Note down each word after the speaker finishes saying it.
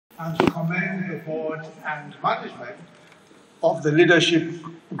and to commend the board and management of the leadership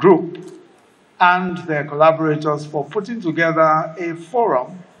group and their collaborators for putting together a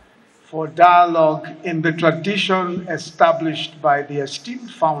forum for dialogue in the tradition established by the esteemed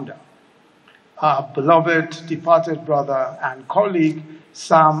founder, our beloved departed brother and colleague,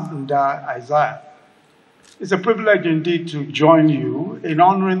 Sam Nda Isaiah. It's a privilege indeed to join you in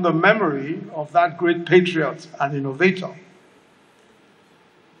honoring the memory of that great patriot and innovator.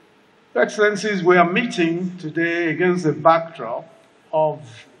 Your Excellencies, we are meeting today against the backdrop of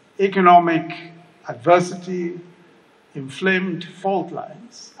economic adversity, inflamed fault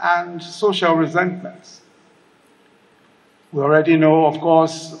lines, and social resentments. We already know, of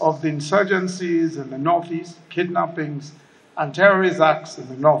course, of the insurgencies in the Northeast, kidnappings, and terrorist acts in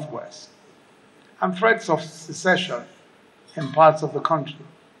the Northwest, and threats of secession in parts of the country.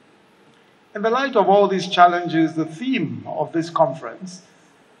 In the light of all these challenges, the theme of this conference,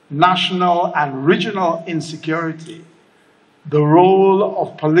 national and regional insecurity, the role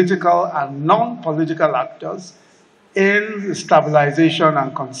of political and non-political actors in the stabilization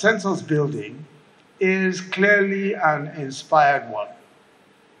and consensus building, is clearly an inspired one.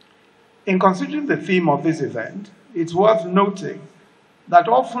 In considering the theme of this event, it's worth noting that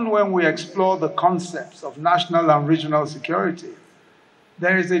often when we explore the concepts of national and regional security,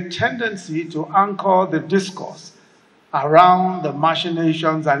 there is a tendency to anchor the discourse around the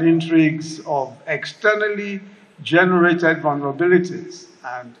machinations and intrigues of externally generated vulnerabilities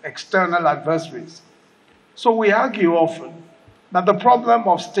and external adversaries. So we argue often that the problem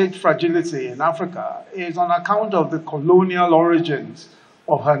of state fragility in Africa is on account of the colonial origins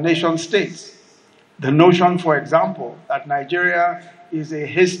of her nation states. The notion, for example, that Nigeria is a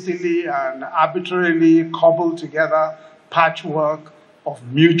hastily and arbitrarily cobbled together patchwork of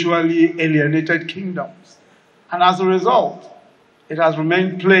mutually alienated kingdoms. And as a result, it has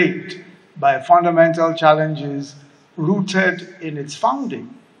remained plagued by fundamental challenges rooted in its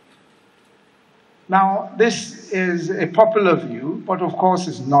founding. Now, this is a popular view, but of course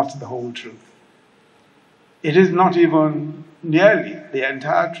is not the whole truth. It is not even nearly the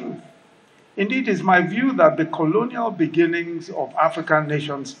entire truth. Indeed, it is my view that the colonial beginnings of African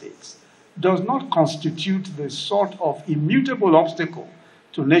nation-states does not constitute the sort of immutable obstacle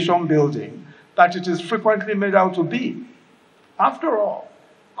to nation building that it is frequently made out to be. After all,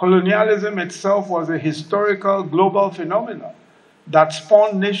 colonialism itself was a historical global phenomenon that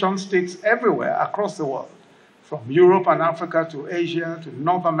spawned nation-states everywhere across the world, from Europe and Africa to Asia to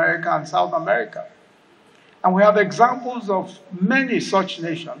North America and South America. And we have examples of many such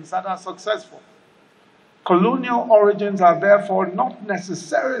nations that are successful. Colonial origins are therefore not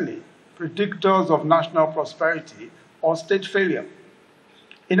necessarily predictors of national prosperity or state failure.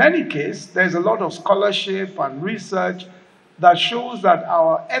 In any case, there's a lot of scholarship and research that shows that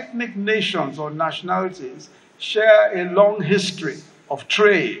our ethnic nations or nationalities share a long history of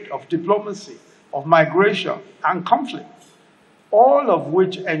trade, of diplomacy, of migration, and conflict, all of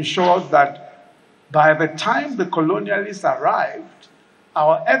which ensured that by the time the colonialists arrived,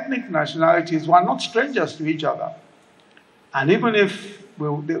 our ethnic nationalities were not strangers to each other. And even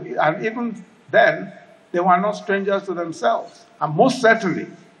then, they were not strangers to themselves. And most certainly,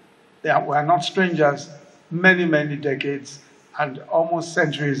 they were not strangers many, many decades and almost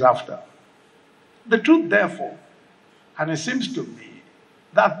centuries after. The truth, therefore, and it seems to me,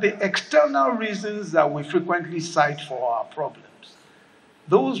 that the external reasons that we frequently cite for our problems,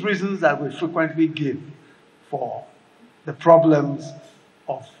 those reasons that we frequently give for the problems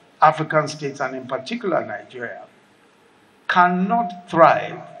of African states, and in particular Nigeria, cannot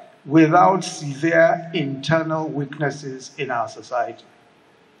thrive without severe internal weaknesses in our society.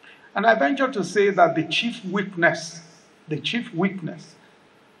 And I venture to say that the chief weakness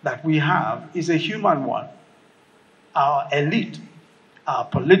that we have is a human one. Our elite, our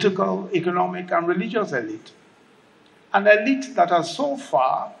political, economic, and religious elite. An elite that has so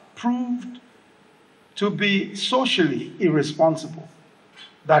far proved to be socially irresponsible.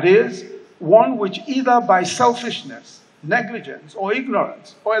 That is, one which either by selfishness, negligence, or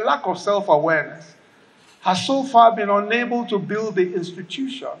ignorance, or a lack of self-awareness, has so far been unable to build the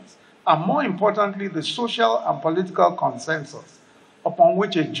institutions, and more importantly, the social and political consensus upon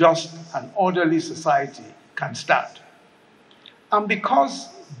which a just and orderly society can stand. And because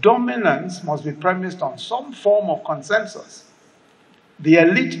dominance must be premised on some form of consensus, the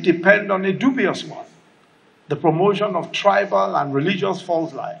elite depend on a dubious one, the promotion of tribal and religious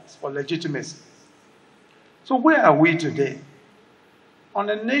fault lines for legitimacy. So where are we today? On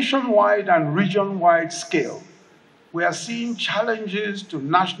a nationwide and region-wide scale, we are seeing challenges to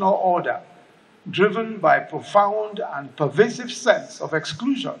national order driven by profound and pervasive sense of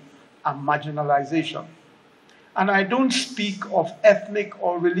exclusion and marginalization. And I don't speak of ethnic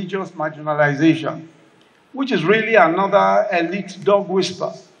or religious marginalization, which is really another elite dog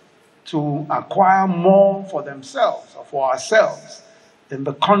whisper to acquire more for themselves or for ourselves in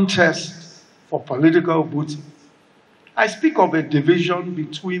the contest for political booty. I speak of a division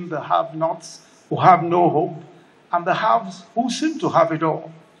between the have-nots who have no hope and the haves who seem to have it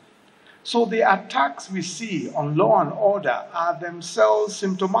all. So the attacks we see on law and order are themselves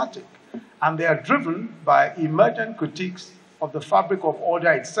symptomatic, and they are driven by emergent critiques of the fabric of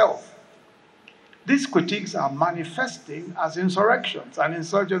order itself. These critiques are manifesting as insurrections and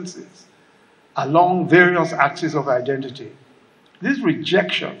insurgencies along various axes of identity. These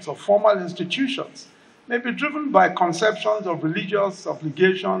rejections of formal institutions may be driven by conceptions of religious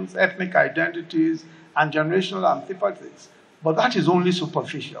obligations, ethnic identities, and generational antipathies, but that is only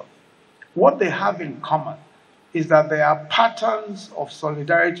superficial. What they have in common is that they are patterns of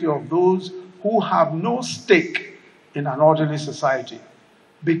solidarity of those who have no stake in an orderly society,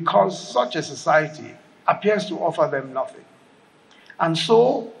 because such a society appears to offer them nothing. And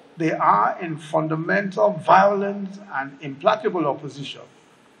so they are in fundamental violent and implacable opposition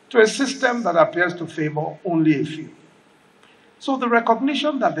to a system that appears to favor only a few. So the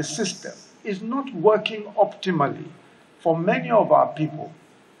recognition that the system is not working optimally for many of our people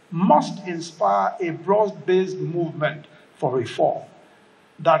must inspire a broad-based movement for reform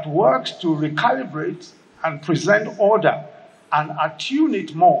that works to recalibrate and present order and attune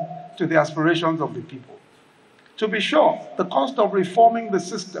it more to the aspirations of the people. To be sure, the cost of reforming the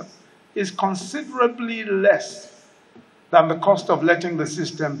system is considerably less than the cost of letting the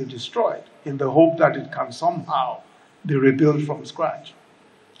system be destroyed in the hope that it can somehow be rebuilt from scratch.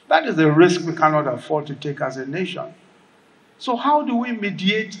 That is a risk we cannot afford to take as a nation. So how do we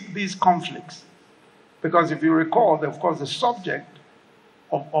mediate these conflicts? Because if you recall, of course, the subject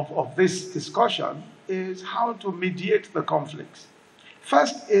of this discussion is how to mediate the conflicts.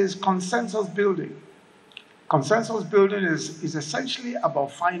 First is consensus building. Consensus building is essentially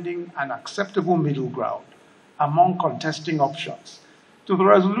about finding an acceptable middle ground among contesting options to the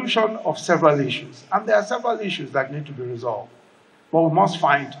resolution of several issues. And there are several issues that need to be resolved, but we must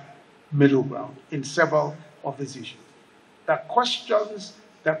find middle ground in several of these issues. The questions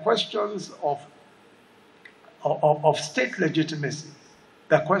of state legitimacy,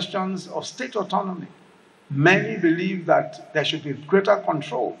 the questions of state autonomy. Many believe that there should be greater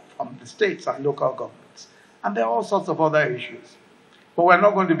control from the states and local governments. And there are all sorts of other issues. But we're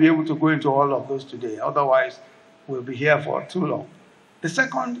not going to be able to go into all of those today. Otherwise, we'll be here for too long. The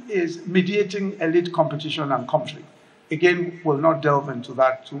second is mediating elite competition and conflict. Again, we'll not delve into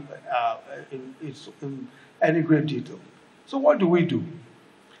that in any great detail. So what do we do?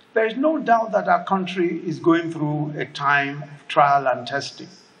 There is no doubt that our country is going through a time of trial and testing.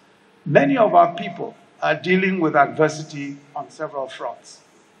 Many of our people are dealing with adversity on several fronts.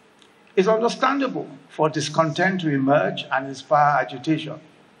 It's understandable for discontent to emerge and inspire agitation.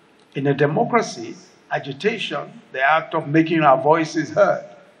 In a democracy, agitation, the act of making our voices heard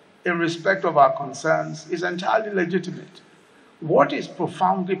in respect of our concerns, is entirely legitimate. What is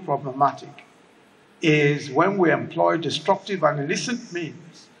profoundly problematic is when we employ destructive and illicit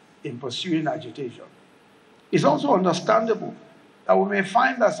means in pursuing agitation. It's also understandable that we may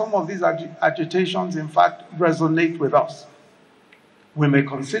find that some of these agitations, in fact, resonate with us. We may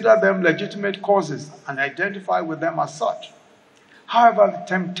consider them legitimate causes and identify with them as such. However, the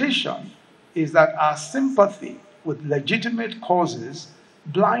temptation is that our sympathy with legitimate causes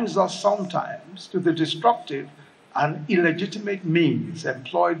blinds us sometimes to the destructive and illegitimate means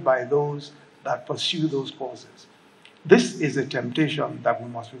employed by those that pursue those causes. This is a temptation that we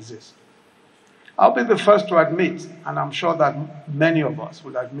must resist. I'll be the first to admit, and I'm sure that many of us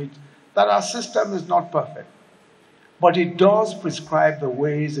will admit, that our system is not perfect. But it does prescribe the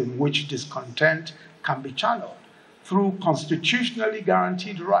ways in which discontent can be channeled through constitutionally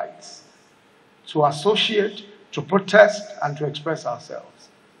guaranteed rights to associate, to protest, and to express ourselves.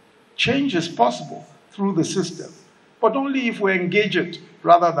 Change is possible through the system, but only if we engage it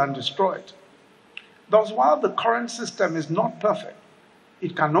rather than destroy it. Thus, while the current system is not perfect,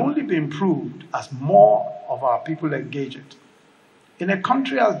 it can only be improved as more of our people engage it. In a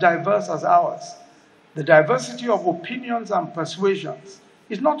country as diverse as ours, the diversity of opinions and persuasions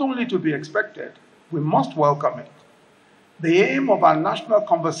is not only to be expected, we must welcome it. The aim of our national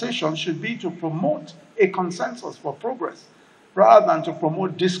conversation should be to promote a consensus for progress, rather than to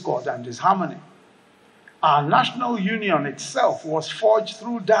promote discord and disharmony. Our national union itself was forged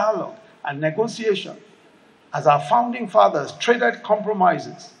through dialogue and negotiation, as our founding fathers traded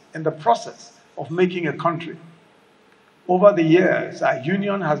compromises in the process of making a country. Over the years, our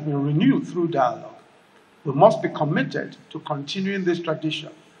union has been renewed through dialogue. We must be committed to continuing this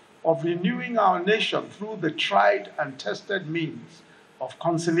tradition of renewing our nation through the tried and tested means of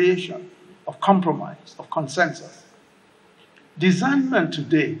conciliation, of compromise, of consensus. Discernment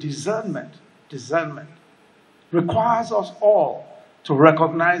today, discernment requires us all to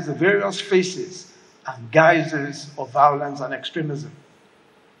recognize the various faces and guises of violence and extremism.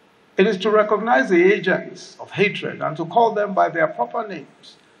 It is to recognize the agents of hatred and to call them by their proper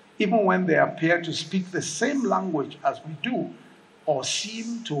names, even when they appear to speak the same language as we do or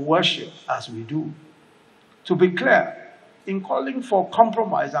seem to worship as we do. To be clear, in calling for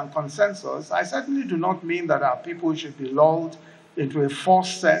compromise and consensus, I certainly do not mean that our people should be lulled into a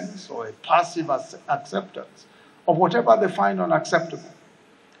false sense or a passive acceptance of whatever they find unacceptable.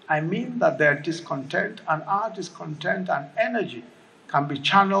 I mean that their discontent and our discontent and energy can be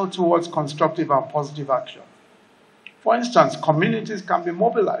channeled towards constructive and positive action. For instance, communities can be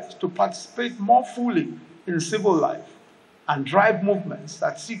mobilized to participate more fully in civil life and drive movements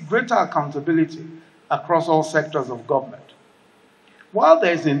that seek greater accountability across all sectors of government. While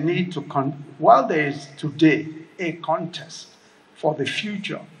there is today a contest for the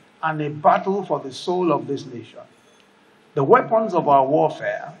future and a battle for the soul of this nation, the weapons of our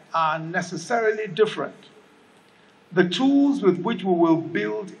warfare are necessarily different. The tools with which we will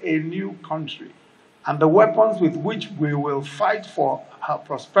build a new country and the weapons with which we will fight for our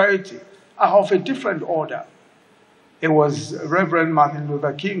prosperity are of a different order. It was Reverend Martin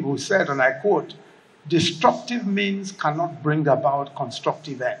Luther King who said, and I quote, "Destructive means cannot bring about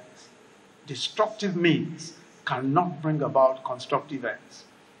constructive ends." Destructive means cannot bring about constructive ends.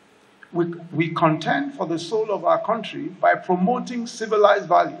 We contend for the soul of our country by promoting civilized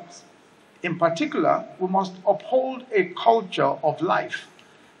values. In particular, we must uphold a culture of life,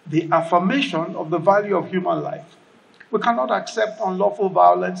 the affirmation of the value of human life. We cannot accept unlawful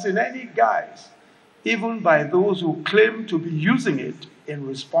violence in any guise, even by those who claim to be using it in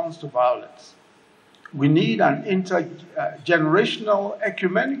response to violence. We need an intergenerational,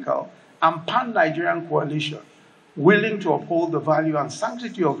 ecumenical, and pan-Nigerian coalition willing to uphold the value and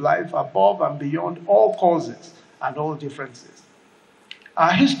sanctity of life above and beyond all causes and all differences.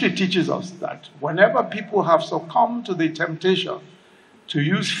 Our history teaches us that whenever people have succumbed to the temptation to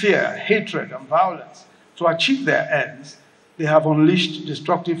use fear, hatred, and violence to achieve their ends, they have unleashed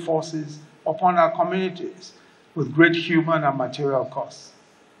destructive forces upon our communities with great human and material costs.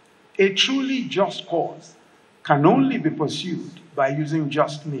 A truly just cause can only be pursued by using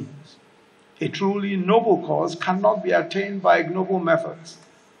just means. A truly noble cause cannot be attained by ignoble methods.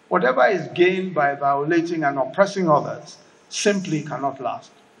 Whatever is gained by violating and oppressing others simply cannot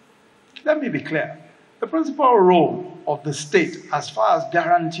last. Let me be clear. The principal role of the state as far as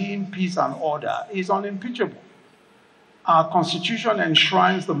guaranteeing peace and order is unimpeachable. Our Constitution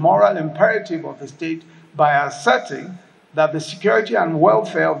enshrines the moral imperative of the state by asserting that the security and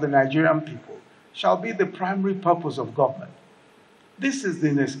welfare of the Nigerian people shall be the primary purpose of government. This is the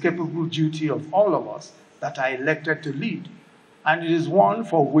inescapable duty of all of us that are elected to lead, and it is one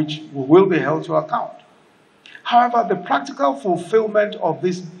for which we will be held to account. However, the practical fulfillment of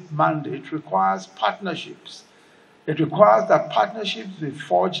this mandate requires partnerships. It requires that partnerships be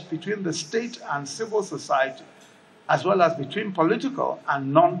forged between the state and civil society, as well as between political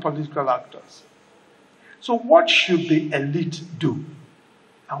and non-political actors. So what should the elite do?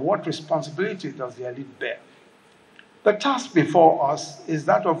 And what responsibility does the elite bear? The task before us is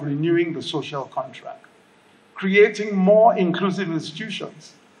that of renewing the social contract, creating more inclusive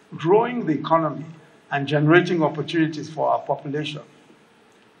institutions, growing the economy, and generating opportunities for our population.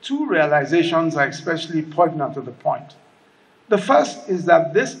 Two realizations are especially poignant to the point. The first is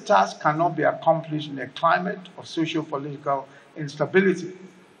that this task cannot be accomplished in a climate of socio-political instability.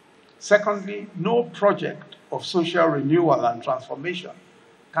 Secondly, no project of social renewal and transformation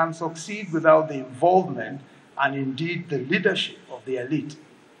can succeed without the involvement and indeed the leadership of the elite.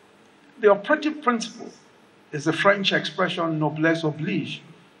 The operative principle is the French expression noblesse oblige,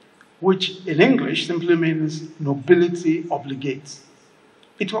 which in English simply means nobility obligates.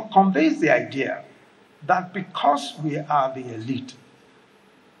 It conveys the idea that because we are the elite,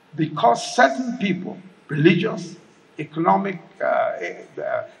 because certain people, religious, economic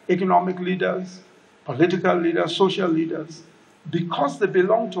leaders, political leaders, social leaders, because they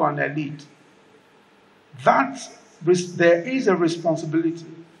belong to an elite, there is a responsibility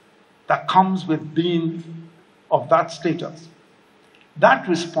that comes with being of that status. That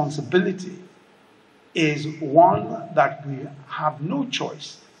responsibility is one that we have no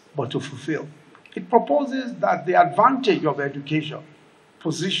choice but to fulfill. It proposes that the advantage of education,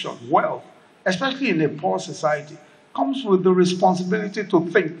 position, wealth, especially in a poor society, comes with the responsibility to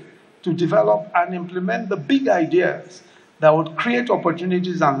think, to develop and implement the big ideas that would create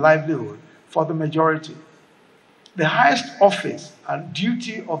opportunities and livelihood for the majority. The highest office and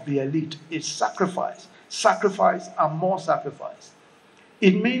duty of the elite is sacrifice, sacrifice and more sacrifice.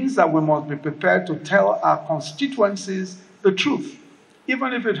 It means that we must be prepared to tell our constituencies the truth,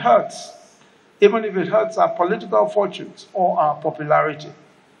 even if it hurts our political fortunes or our popularity.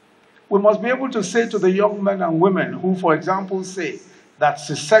 We must be able to say to the young men and women who, for example, say that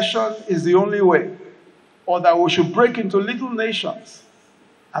secession is the only way, or that we should break into little nations,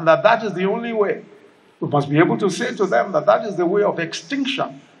 and that is the only way. We must be able to say to them that is the way of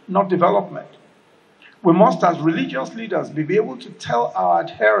extinction, not development. We must, as religious leaders, be able to tell our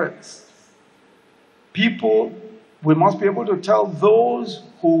adherents, we must be able to tell those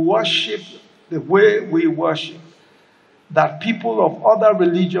who worship the way we worship, that people of other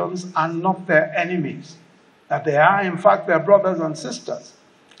religions are not their enemies, that they are, in fact, their brothers and sisters.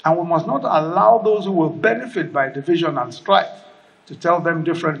 And we must not allow those who will benefit by division and strife to tell them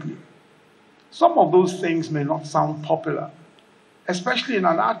differently. Some of those things may not sound popular, especially in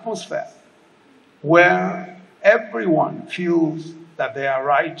an atmosphere where everyone feels that they are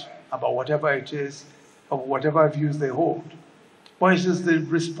right about whatever it is, or whatever views they hold. But it is the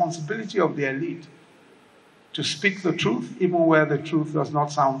responsibility of the elite to speak the truth, even where the truth does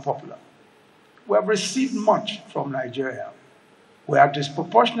not sound popular. We have received much from Nigeria. We are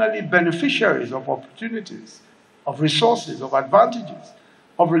disproportionately beneficiaries of opportunities, of resources, of advantages,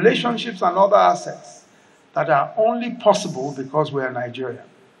 of relationships and other assets that are only possible because we are Nigerian.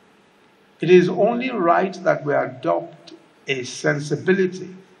 It is only right that we adopt a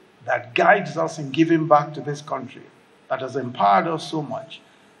sensibility that guides us in giving back to this country that has empowered us so much,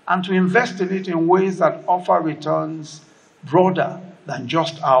 and to invest in it in ways that offer returns broader than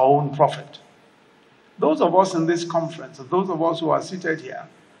just our own profit. Those of us in this conference, those of us who are seated here,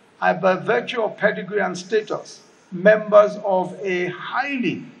 are by virtue of pedigree and status, members of a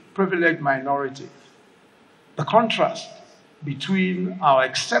highly privileged minority. The contrast between our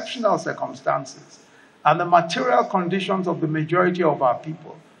exceptional circumstances and the material conditions of the majority of our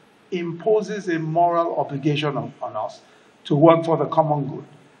people imposes a moral obligation on us to work for the common good,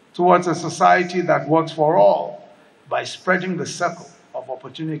 towards a society that works for all by spreading the circle of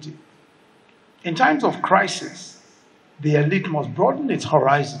opportunity. In times of crisis, the elite must broaden its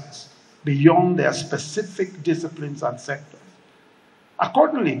horizons beyond their specific disciplines and sectors.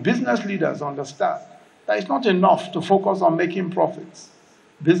 Accordingly, business leaders understand that it's not enough to focus on making profits.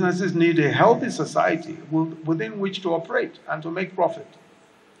 Businesses need a healthy society within which to operate and to make profit.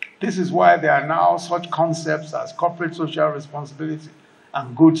 This is why there are now such concepts as corporate social responsibility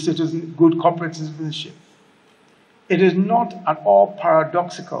and good corporate citizenship. It is not at all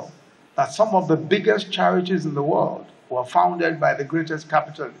paradoxical that some of the biggest charities in the world were founded by the greatest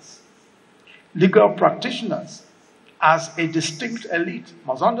capitalists. Legal practitioners, as a distinct elite,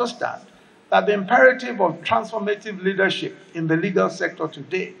 must understand that the imperative of transformative leadership in the legal sector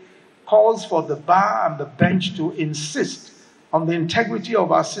today calls for the bar and the bench to insist on the integrity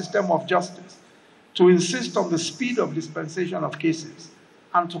of our system of justice, to insist on the speed of dispensation of cases,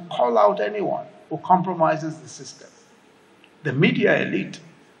 and to call out anyone who compromises the system. The media elite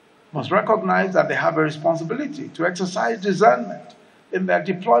must recognize that they have a responsibility to exercise discernment in their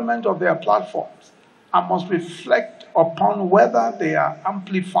deployment of their platforms and must reflect upon whether they are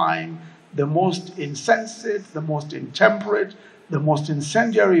amplifying the most insensate, the most intemperate, the most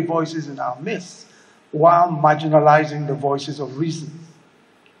incendiary voices in our midst, while marginalizing the voices of reason.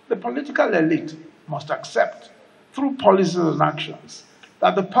 The political elite must accept, through policies and actions,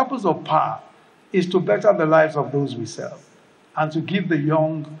 that the purpose of power is to better the lives of those we serve and to give the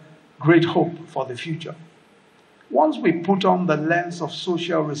young great hope for the future. Once we put on the lens of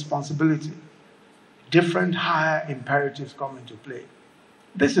social responsibility, different higher imperatives come into play.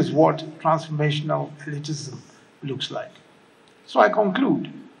 This is what transformational elitism looks like. So I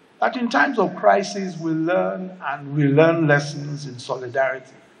conclude that in times of crisis, we learn and relearn lessons in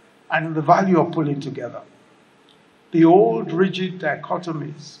solidarity and in the value of pulling together. The old rigid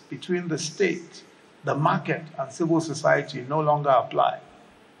dichotomies between the state, the market, and civil society no longer apply.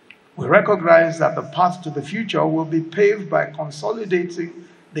 We recognize that the path to the future will be paved by consolidating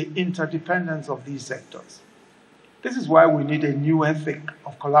the interdependence of these sectors. This is why we need a new ethic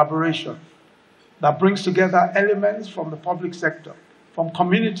of collaboration that brings together elements from the public sector, from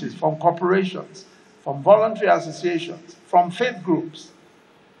communities, from corporations, from voluntary associations, from faith groups.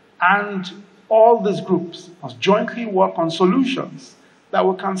 And all these groups must jointly work on solutions that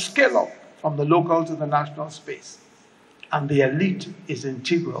we can scale up from the local to the national space. And the elite is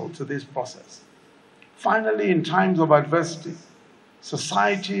integral to this process. Finally, in times of adversity,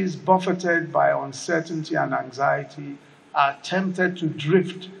 societies buffeted by uncertainty and anxiety are tempted to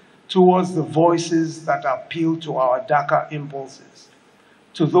drift towards the voices that appeal to our darker impulses,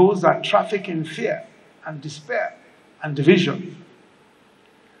 to those that traffic in fear and despair and division.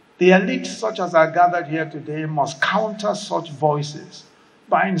 The elites such as are gathered here today must counter such voices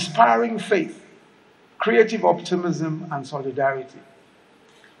by inspiring faith, creative optimism, and solidarity.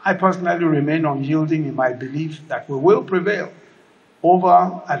 I personally remain unyielding in my belief that we will prevail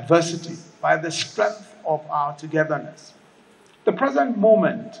over adversity by the strength of our togetherness. The present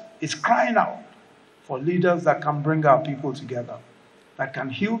moment is crying out for leaders that can bring our people together, that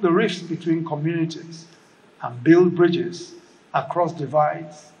can heal the rifts between communities and build bridges across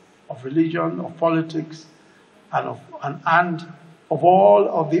divides of religion, of politics, and of all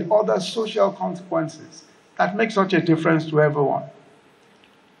of the other social consequences that make such a difference to everyone.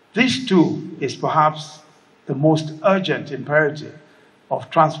 This too is perhaps the most urgent imperative of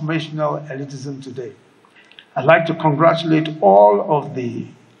transformational elitism today. I'd like to congratulate all of the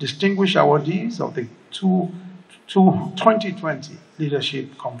distinguished awardees of the 2020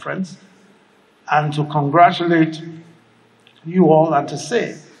 Leadership Conference, and to congratulate you all and to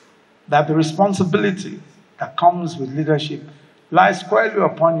say that the responsibility that comes with leadership lies squarely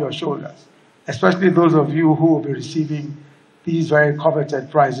upon your shoulders, especially those of you who will be receiving these very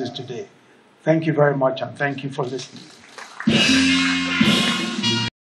coveted prizes today. Thank you very much, and thank you for listening.